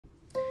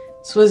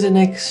This was an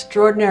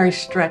extraordinary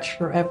stretch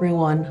for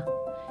everyone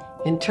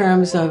in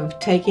terms of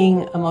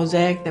taking a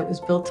mosaic that was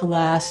built to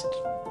last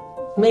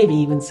maybe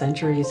even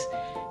centuries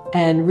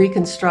and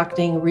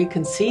reconstructing,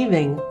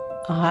 reconceiving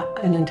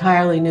an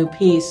entirely new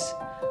piece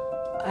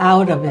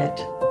out of it.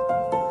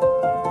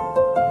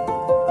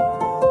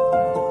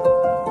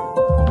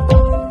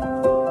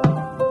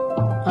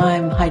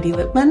 I'm Heidi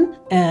Lippman,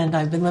 and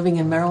I've been living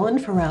in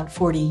Maryland for around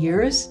 40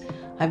 years.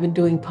 I've been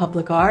doing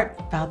public art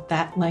about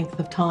that length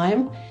of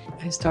time.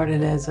 I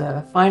started as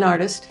a fine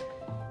artist,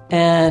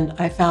 and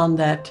I found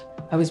that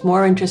I was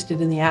more interested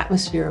in the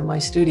atmosphere of my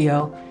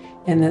studio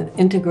and in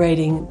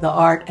integrating the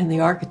art and the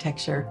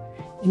architecture,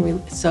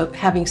 so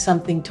having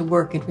something to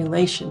work in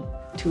relation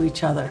to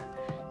each other.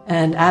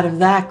 And out of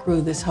that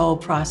grew this whole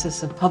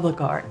process of public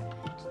art.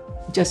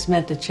 It just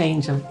meant a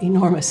change of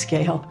enormous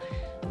scale.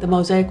 The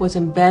mosaic was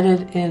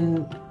embedded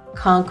in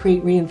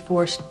concrete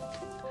reinforced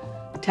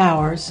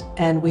towers,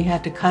 and we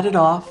had to cut it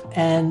off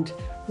and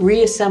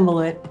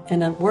reassemble it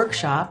in a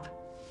workshop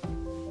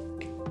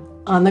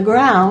on the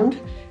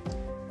ground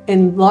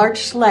in large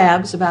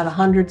slabs, about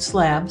 100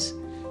 slabs,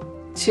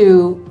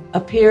 to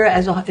appear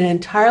as an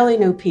entirely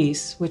new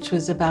piece, which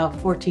was about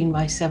 14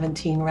 by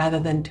 17 rather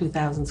than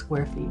 2,000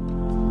 square feet.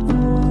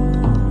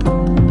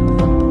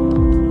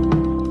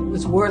 It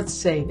was worth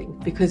saving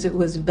because it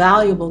was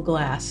valuable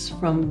glass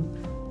from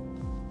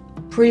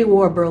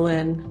pre-war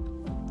Berlin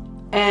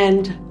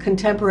and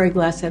contemporary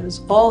glass that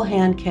was all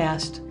hand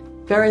cast,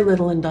 very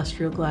little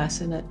industrial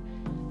glass in it.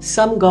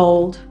 Some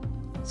gold,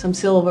 some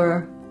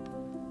silver,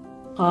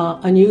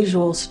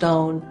 unusual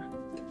stone,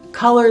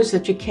 colors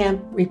that you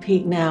can't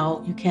repeat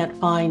now, you can't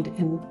find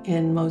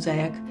in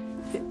mosaic.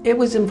 It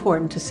was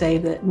important to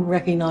save it and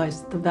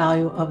recognize the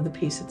value of the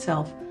piece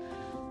itself.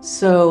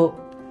 So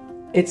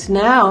it's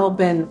now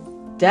been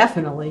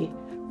definitely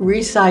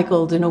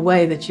recycled in a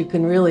way that you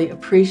can really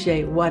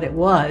appreciate what it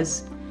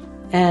was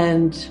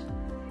and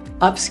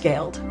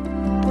upscaled.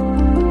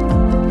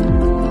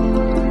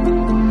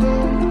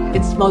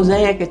 It's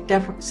mosaic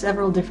at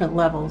several different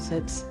levels.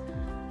 It's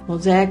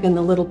mosaic in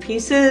the little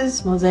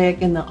pieces,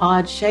 mosaic in the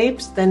odd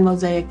shapes, then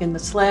mosaic in the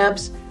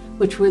slabs,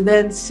 which were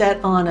then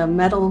set on a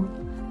metal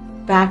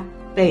back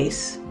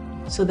base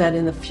so that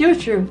in the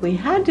future, if we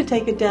had to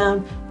take it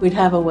down, we'd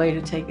have a way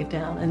to take it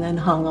down, and then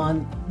hung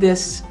on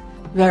this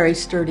very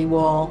sturdy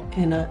wall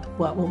in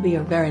what will be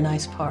a very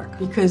nice park,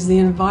 because the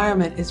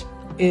environment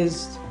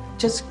is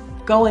just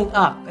going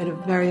up at a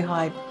very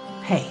high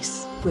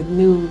pace with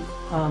new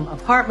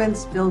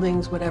apartments,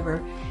 buildings,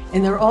 whatever,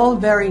 and they're all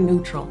very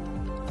neutral.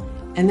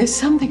 And there's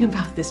something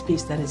about this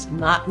piece that is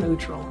not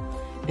neutral.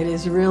 It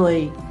is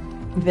really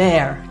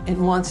there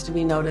and wants to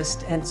be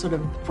noticed and sort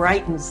of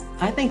brightens,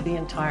 I think, the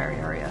entire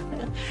area.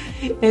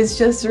 It's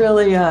just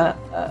really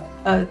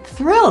a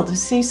thrill to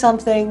see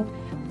something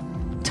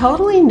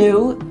totally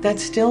new that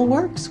still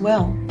works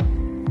well.